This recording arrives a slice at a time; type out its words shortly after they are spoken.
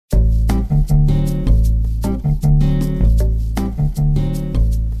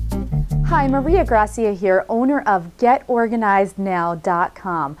Hi, Maria Gracia here, owner of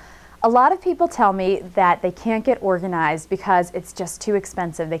GetOrganizedNow.com. A lot of people tell me that they can't get organized because it's just too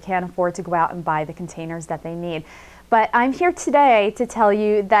expensive. They can't afford to go out and buy the containers that they need. But I'm here today to tell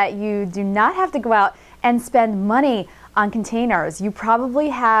you that you do not have to go out and spend money on containers. You probably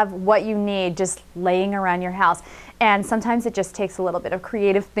have what you need just laying around your house. And sometimes it just takes a little bit of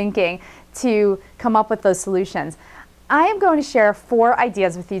creative thinking to come up with those solutions. I am going to share 4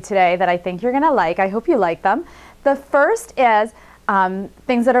 ideas with you today that I think you're going to like. I hope you like them. The first is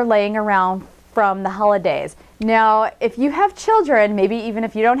things that are laying around from the holidays. Now, if you have children, maybe even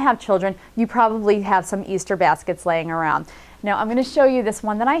if you don't have children, you probably have some Easter baskets laying around. Now, I'm going to show you this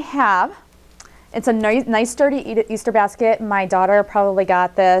one that I have. It's a nice sturdy Easter basket. My daughter probably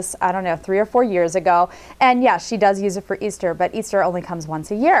got this, I don't know, 3 or 4 years ago. And yes, she does use it for Easter, but Easter only comes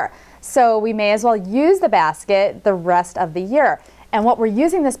once a year. So we may as well use the basket the rest of the year. And what we're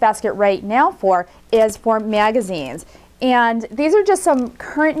using this basket right now for is for magazines. And these are just some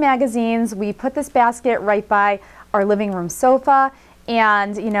current magazines. We put this basket right by our living room sofa.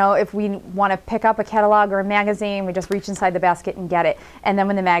 And you know, if we want to pick up a catalog or a magazine, we just reach inside the basket and get it. And then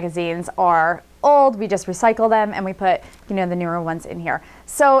when the magazines are old, we just recycle them and we put, you know, the newer ones in here.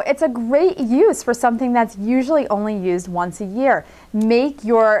 So it's a great use for something that's usually only used once a year. Make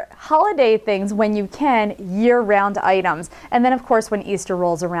your holiday things when you can year-round items. And then of course when Easter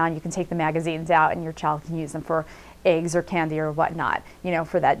rolls around, you can take the magazines out and your child can use them for eggs or candy or whatnot, you know,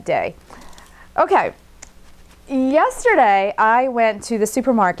 for that day. Okay. Yesterday, I went to the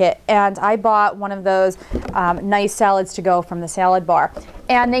supermarket and I bought one of those nice salads to go from the salad bar.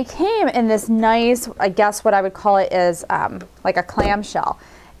 And they came in this nice, I guess what I would call it is like a clamshell.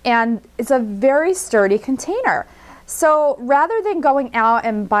 And it's a very sturdy container. So rather than going out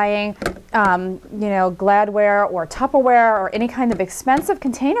and buying, you know, Gladware or Tupperware or any kind of expensive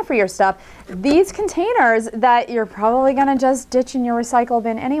container for your stuff, these containers that you're probably going to just ditch in your recycle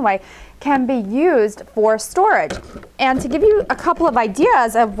bin anyway can be used for storage. And to give you a couple of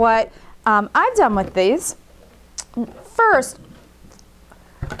ideas of what I've done with these, first,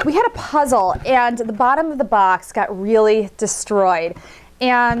 we had a puzzle and the bottom of the box got really destroyed.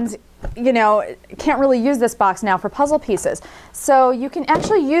 And you know, can't really use this box now for puzzle pieces. So you can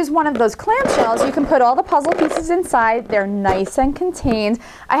actually use one of those clamshells. You can put all the puzzle pieces inside. They're nice and contained.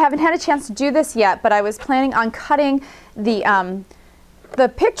 I haven't had a chance to do this yet, but I was planning on cutting the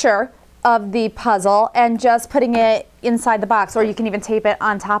picture of the puzzle and just putting it inside the box, or you can even tape it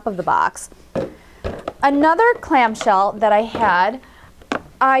on top of the box. Another clamshell that I had,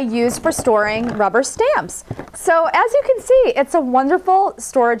 I use for storing rubber stamps. So as you can see, it's a wonderful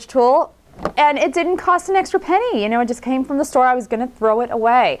storage tool and it didn't cost an extra penny. You know, it just came from the store. I was gonna throw it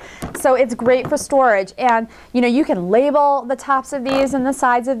away. So it's great for storage. And you know, you can label the tops of these and the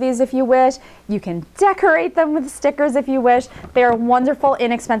sides of these if you wish. You can decorate them with stickers if you wish. They are wonderful,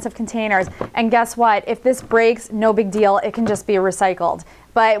 inexpensive containers. And guess what? If this breaks, no big deal. It can just be recycled.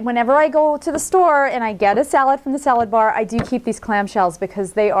 But whenever I go to the store and I get a salad from the salad bar, I do keep these clamshells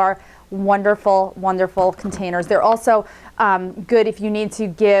because they are wonderful, wonderful containers. They're also good if you need to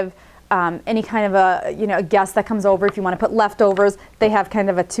give any kind of a, you know, a guest that comes over. If you want to put leftovers, they have kind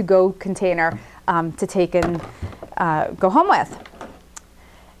of a to-go container to take and go home with.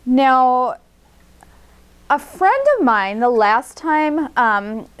 Now, a friend of mine, the last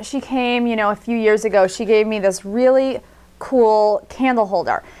time she came, you know, a few years ago, she gave me this really cool candle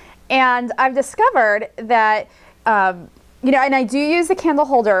holder. And I've discovered that, you know, and I do use the candle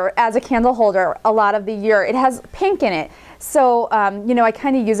holder as a candle holder a lot of the year. It has pink in it. So, you know, I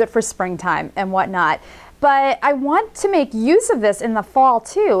kind of use it for springtime and whatnot. But I want to make use of this in the fall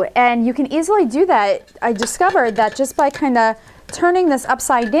too. And you can easily do that. I discovered that just by kind of turning this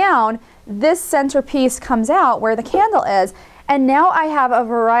upside down, this centerpiece comes out where the candle is. And now I have a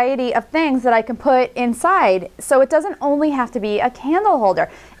variety of things that I can put inside. So it doesn't only have to be a candle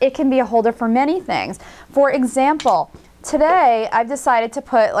holder. It can be a holder for many things. For example, today I've decided to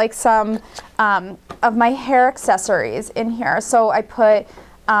put like some of my hair accessories in here. So I put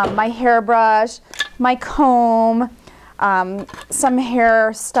my hairbrush, my comb, some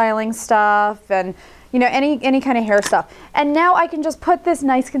hair styling stuff, and you know, any kind of hair stuff. And now I can just put this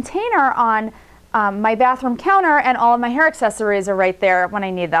nice container on my bathroom counter, and all of my hair accessories are right there when I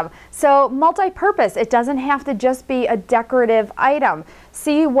need them. So multi-purpose. It doesn't have to just be a decorative item.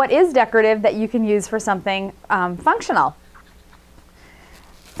 See what is decorative that you can use for something functional.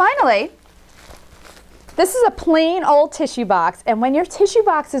 Finally, this is a plain old tissue box, and when your tissue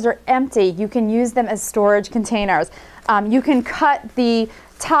boxes are empty, you can use them as storage containers. You can cut the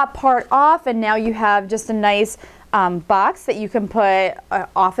top part off, and now you have just a nice box that you can put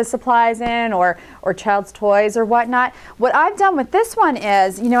office supplies in, or child's toys or whatnot. What I've done with this one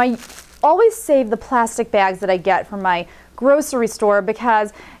is, you know, I always save the plastic bags that I get from my grocery store,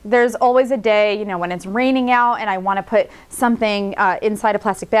 because there's always a day, you know, when it's raining out and I want to put something inside a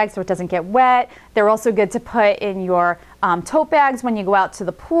plastic bag so it doesn't get wet. They're also good to put in your tote bags when you go out to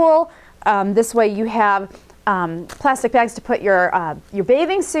the pool. This way you have plastic bags to put your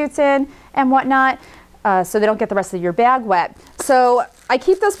bathing suits in and whatnot, so they don't get the rest of your bag wet. So I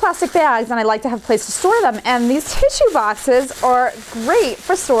keep those plastic bags, and I like to have a place to store them, and these tissue boxes are great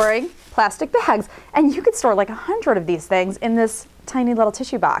for storing plastic bags, and you could store like 100 of these things in this tiny little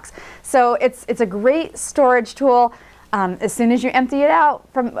tissue box. So it's a great storage tool. As soon as you empty it out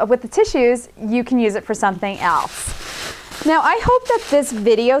with the tissues, you can use it for something else. Now, I hope that this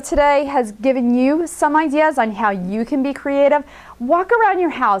video today has given you some ideas on how you can be creative. Walk around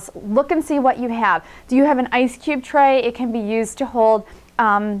your house, look and see what you have. Do you have an ice cube tray? It can be used to hold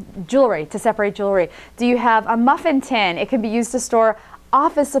jewelry, to separate jewelry. Do you have a muffin tin? It can be used to store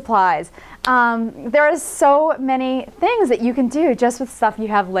office supplies. There are so many things that you can do just with stuff you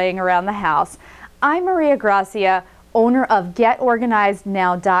have laying around the house. I'm Maria Gracia, owner of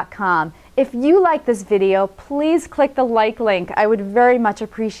GetOrganizedNow.com. If you like this video, please click the like link. I would very much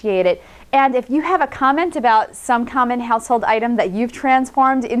appreciate it. And if you have a comment about some common household item that you've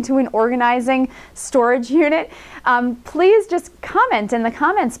transformed into an organizing storage unit, please just comment in the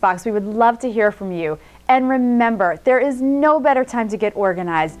comments box. We would love to hear from you. And remember, there is no better time to get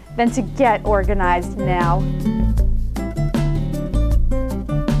organized than to get organized now.